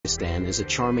Pakistan is a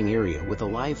charming area with a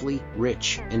lively,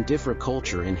 rich, and different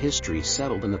culture and history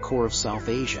settled in the core of South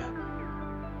Asia.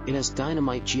 It has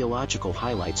dynamite geological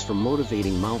highlights from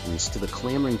motivating mountains to the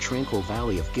clamoring tranquil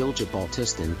valley of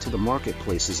Gilgit-Baltistan to the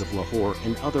marketplaces of Lahore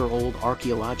and other old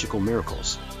archaeological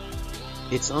miracles.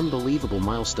 Its unbelievable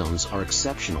milestones are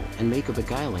exceptional and make a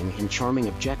beguiling and charming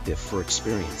objective for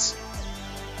experience.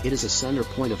 It is a center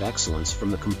point of excellence from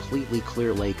the completely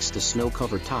clear lakes to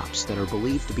snow-covered tops that are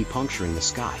believed to be puncturing the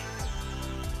sky.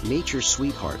 Nature's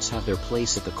sweethearts have their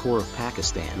place at the core of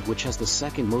Pakistan, which has the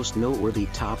second most noteworthy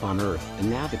top on earth, and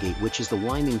navigate which is the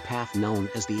winding path known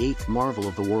as the eighth marvel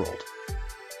of the world.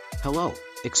 Hello,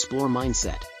 Explore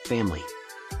Mindset, family.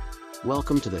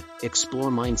 Welcome to the Explore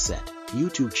Mindset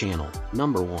YouTube channel,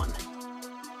 number 1.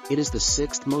 It is the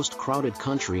 6th most crowded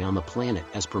country on the planet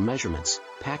as per measurements.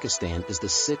 Pakistan is the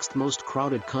 6th most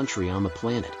crowded country on the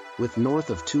planet, with north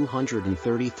of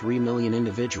 233 million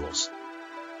individuals.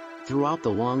 Throughout the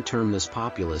long term, this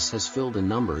populace has filled in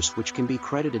numbers which can be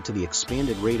credited to the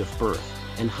expanded rate of birth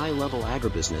and high-level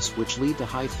agribusiness, which lead to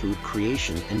high food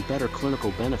creation and better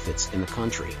clinical benefits in the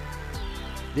country.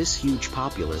 This huge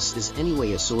populace is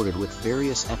anyway assorted with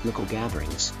various ethnical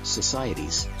gatherings,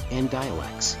 societies, and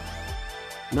dialects.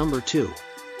 Number 2.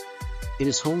 It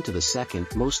is home to the second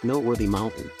most noteworthy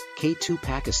mountain, K2.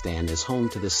 Pakistan is home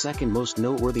to the second most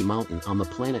noteworthy mountain on the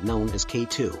planet, known as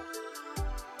K2.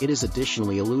 It is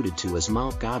additionally alluded to as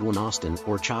Mount Godwin Austen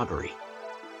or Chowdhury.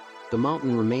 The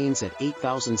mountain remains at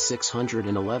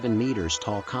 8,611 meters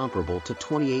tall, comparable to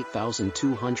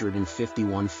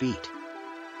 28,251 feet.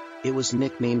 It was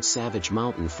nicknamed Savage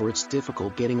Mountain for its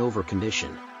difficult getting over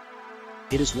condition.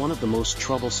 It is one of the most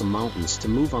troublesome mountains to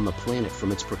move on the planet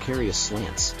from its precarious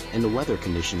slants and the weather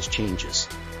conditions changes.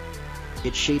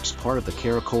 It shapes part of the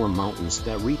Karakoram Mountains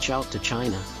that reach out to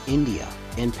China, India,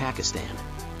 and Pakistan.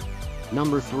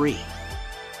 Number 3.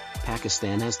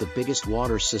 Pakistan has the biggest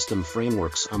water system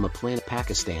frameworks on the planet.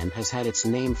 Pakistan has had its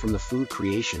name from the food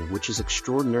creation, which is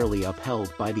extraordinarily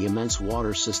upheld by the immense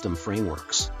water system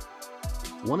frameworks.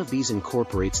 One of these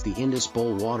incorporates the Indus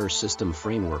Bowl water system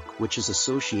framework, which is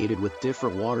associated with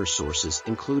different water sources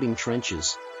including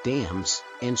trenches, dams,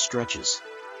 and stretches.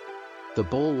 The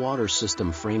Bowl water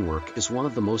system framework is one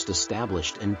of the most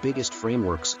established and biggest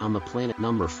frameworks on the planet.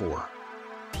 Number 4.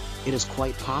 It is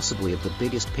quite possibly of the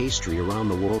biggest pastry around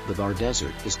the world. The Thar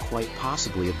Desert is quite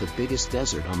possibly of the biggest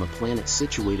desert on the planet,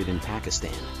 situated in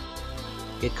Pakistan.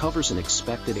 It covers an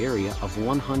expected area of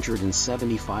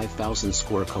 175,000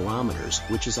 square kilometers,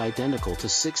 which is identical to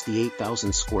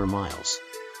 68,000 square miles.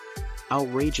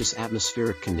 Outrageous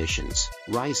atmospheric conditions,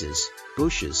 rises,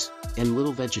 bushes, and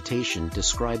little vegetation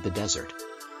describe the desert.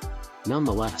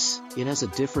 Nonetheless, it has a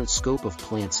different scope of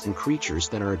plants and creatures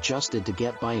that are adjusted to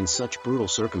get by in such brutal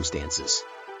circumstances.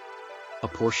 A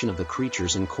portion of the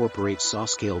creatures incorporate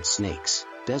saw-scaled snakes,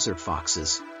 desert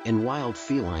foxes, and wild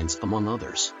felines, among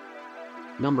others.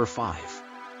 Number 5.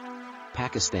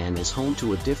 Pakistan is home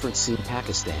to a different scene.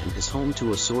 Pakistan is home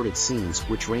to assorted scenes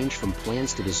which range from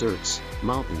plains to deserts,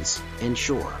 mountains, and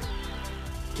shore.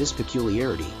 This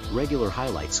peculiarity, regular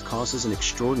highlights, causes an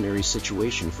extraordinary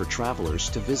situation for travelers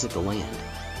to visit the land.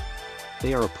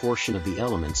 They are a portion of the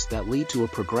elements that lead to a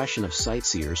progression of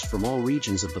sightseers from all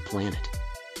regions of the planet.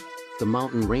 The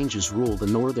mountain ranges rule the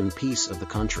northern piece of the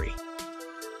country.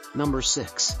 Number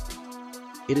 6.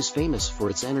 It is famous for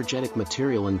its energetic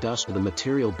material industry. The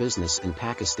material business in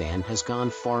Pakistan has gone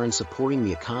far in supporting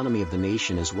the economy of the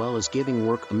nation, as well as giving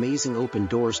work amazing open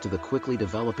doors to the quickly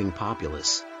developing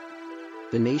populace.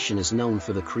 The nation is known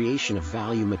for the creation of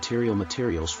value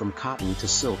materials from cotton to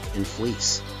silk and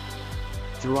fleece.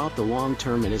 Throughout the long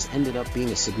term, it has ended up being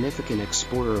a significant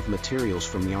exporter of materials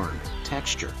from yarn,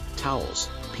 texture, towels,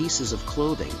 pieces of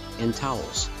clothing, and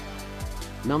towels.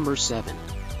 Number 7.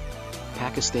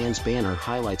 Pakistan's banner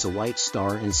highlights a white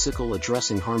star and sickle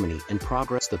addressing harmony and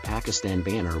progress. The Pakistan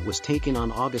banner was taken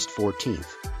on August 14,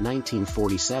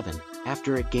 1947,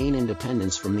 after it gained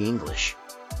independence from the English.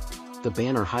 The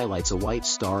banner highlights a white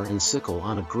star and sickle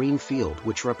on a green field,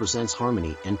 which represents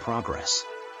harmony and progress.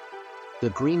 The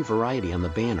green variety on the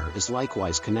banner is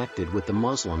likewise connected with the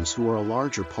Muslims, who are a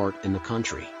larger part in the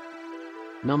country.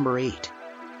 Number 8.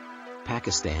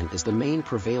 Pakistan is the main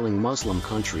prevailing Muslim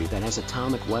country that has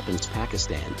atomic weapons.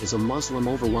 Pakistan is a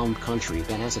Muslim-overwhelmed country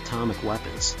that has atomic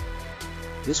weapons.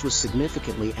 This was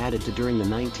significantly added to during the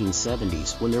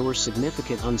 1970s, when there were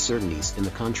significant uncertainties in the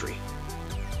country.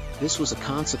 This was a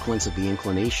consequence of the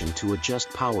inclination to adjust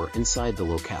power inside the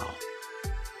locale.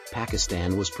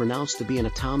 Pakistan was pronounced to be an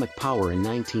atomic power in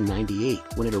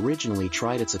 1998 when it originally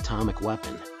tried its atomic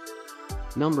weapon.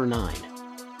 Number 9.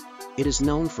 It is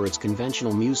known for its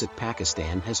conventional music.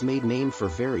 Pakistan has made name for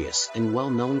various and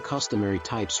well-known customary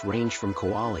types range from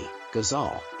qawwali,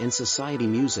 ghazal, and society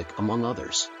music among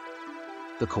others.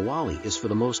 The qawwali is for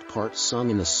the most part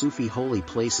sung in the Sufi holy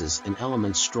places and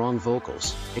elements strong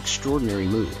vocals, extraordinary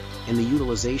mood, and the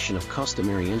utilization of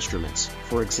customary instruments,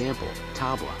 for example,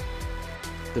 tabla.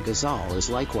 The ghazal is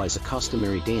likewise a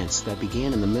customary dance that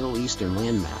began in the Middle Eastern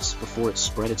landmass before it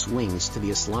spread its wings to the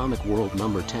Islamic world.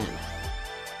 Number 10.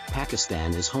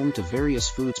 Pakistan is home to various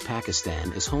foods.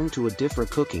 Pakistan is home to a different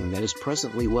cooking that is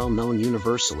presently well known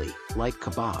universally, like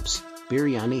kebabs,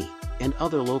 biryani, and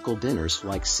other local dinners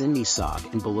like Sindhi saag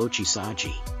and Balochi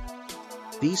saji.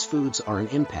 These foods are an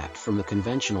impact from the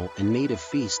conventional and native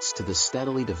feasts to the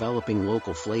steadily developing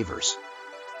local flavors.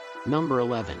 Number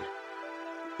 11.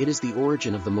 It is the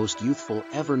origin of the most youthful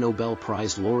ever Nobel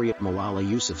Prize laureate. Malala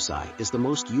Yousafzai is the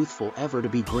most youthful ever to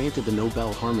be granted the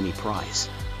Nobel Harmony Prize.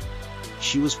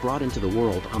 She was brought into the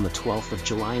world on the 12th of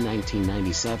July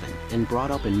 1997 and brought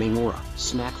up in Mangora,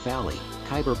 Smak Valley,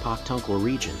 Khyber Pakhtunkhwa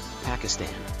region,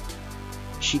 Pakistan.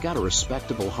 She got a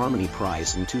respectable Harmony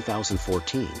Prize in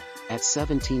 2014, at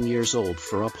 17 years old,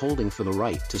 for upholding for the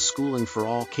right to schooling for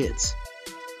all kids.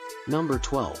 Number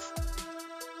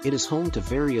 12. It is home to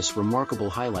various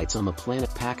remarkable highlights on the planet.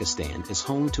 Pakistan is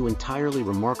home to entirely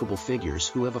remarkable figures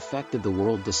who have affected the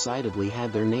world, decidedly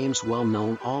had their names well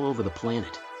known all over the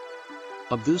planet.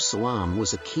 Abdus Salam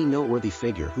was a key noteworthy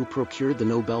figure who procured the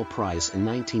Nobel Prize in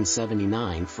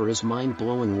 1979 for his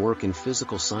mind-blowing work in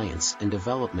physical science and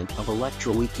development of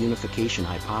electroweak unification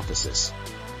hypothesis.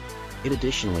 It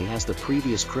additionally has the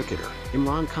previous cricketer,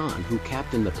 Imran Khan, who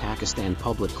captained the Pakistan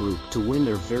Public Group to win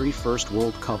their very first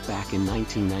World Cup back in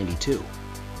 1992.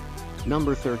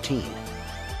 Number 13.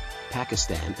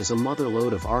 Pakistan is a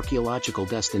motherlode of archaeological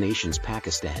destinations.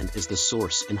 Pakistan is the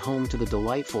source and home to the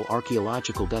delightful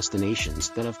archaeological destinations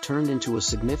that have turned into a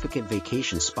significant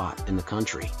vacation spot in the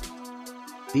country.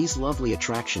 These lovely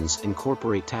attractions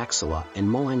incorporate Taxila and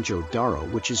Mohenjo-Daro,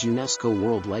 which is UNESCO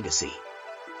World Legacy.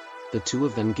 The two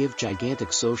of them give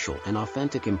gigantic social and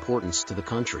authentic importance to the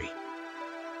country.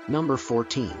 Number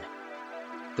 14.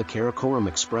 The Karakoram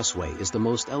Expressway is the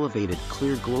most elevated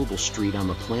cleared global street on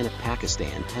the planet.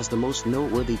 Pakistan has the most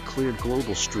noteworthy cleared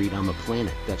global street on the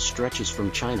planet that stretches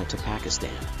from China to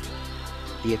Pakistan.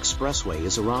 The expressway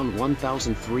is around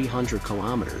 1,300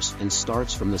 kilometers and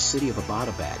starts from the city of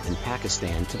Abbottabad in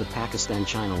Pakistan to the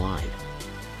Pakistan-China line.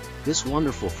 This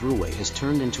wonderful throughway has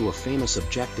turned into a famous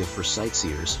objective for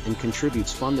sightseers and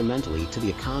contributes fundamentally to the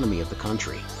economy of the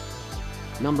country.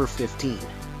 Number 15.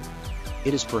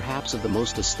 It is perhaps of the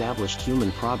most established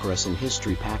human progress in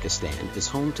history. Pakistan is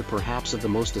home to perhaps of the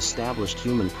most established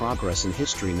human progress in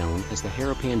history, known as the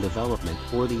Harappan development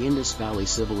or the Indus Valley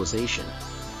Civilization.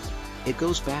 It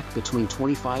goes back between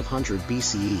 2500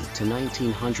 BCE to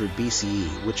 1900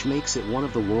 BCE, which makes it one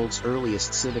of the world's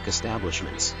earliest civic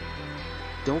establishments.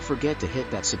 Don't forget to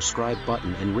hit that subscribe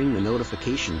button and ring the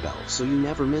notification bell so you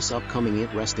never miss upcoming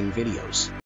interesting videos.